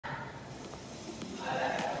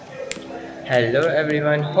Hello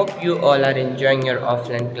everyone, hope you all are enjoying your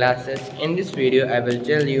offline classes. In this video, I will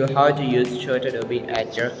tell you how to use Chota Dhobi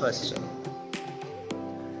at your hostel.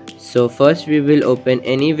 So first we will open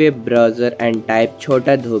any web browser and type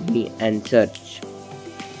Chota Dhobi and search.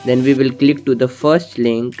 Then we will click to the first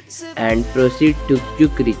link and proceed to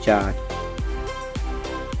quick recharge.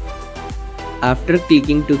 After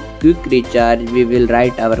clicking to quick recharge, we will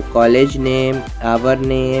write our college name, our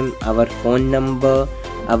phone number,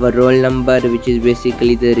 our roll number, which is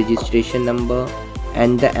basically the registration number,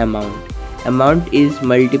 and the amount. Amount is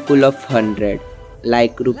multiple of 100,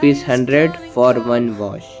 like rupees 100 for one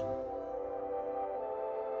wash.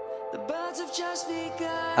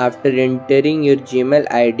 After entering your Gmail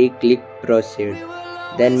ID, click proceed.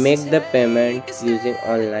 Then make the payment using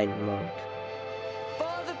online mode.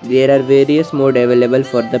 There are various modes available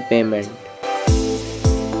for the payment.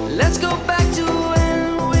 Let's go back to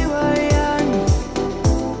when we were young.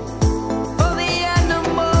 For the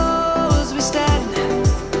animals we stand.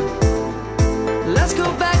 Let's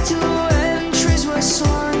go back to when trees were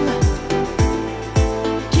swung.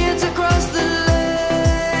 Kids across the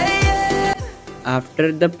lake.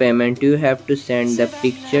 After the payment, you have to send the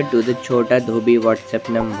picture to the Chota Dhobi WhatsApp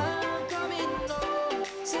number.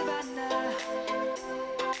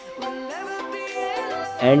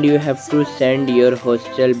 And you have to send your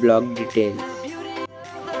hostel blog details.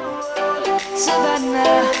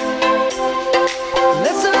 Savannah,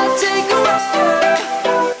 let's all take a ride.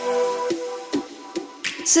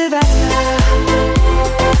 Savannah,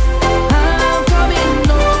 I'm coming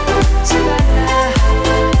home. Savannah.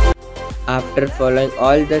 After following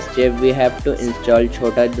all the steps, we have to install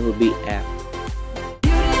Chota Dhobi app.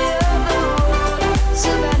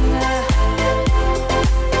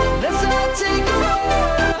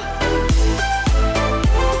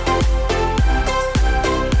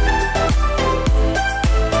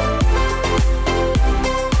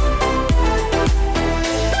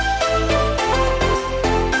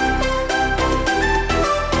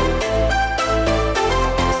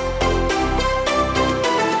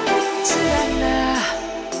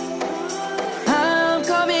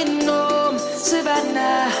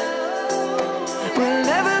 Savannah, we'll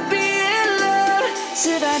never be alone.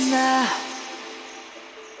 Savannah.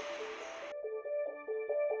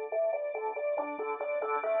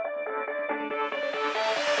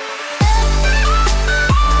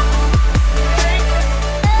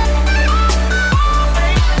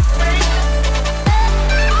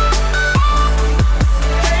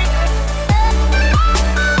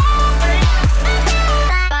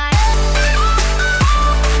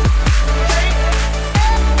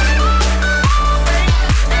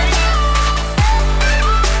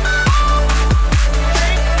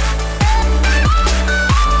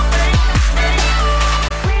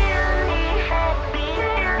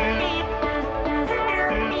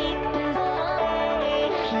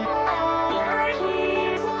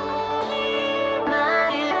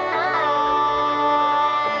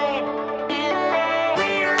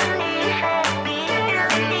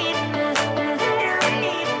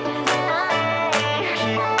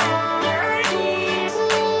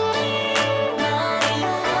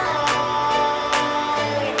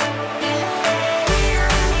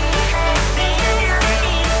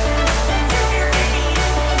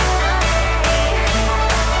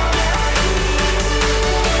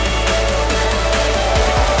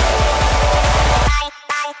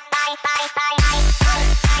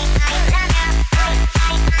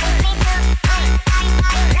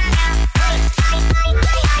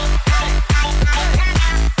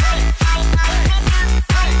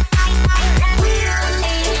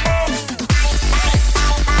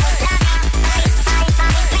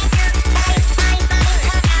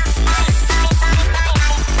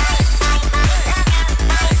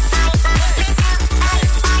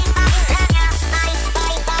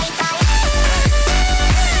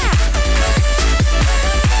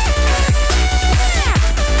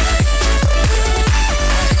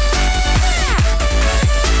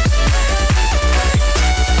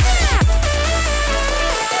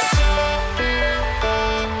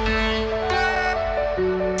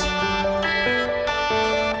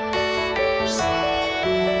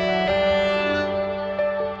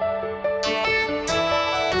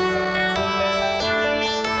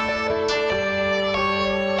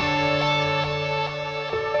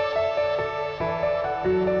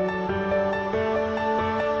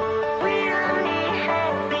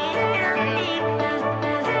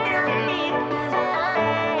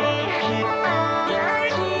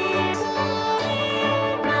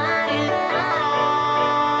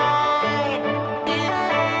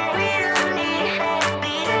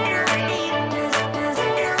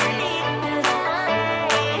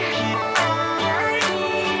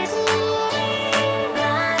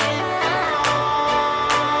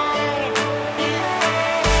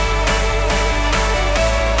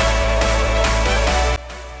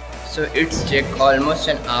 so it's take almost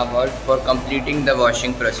an hour for completing the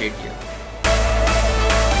washing procedure.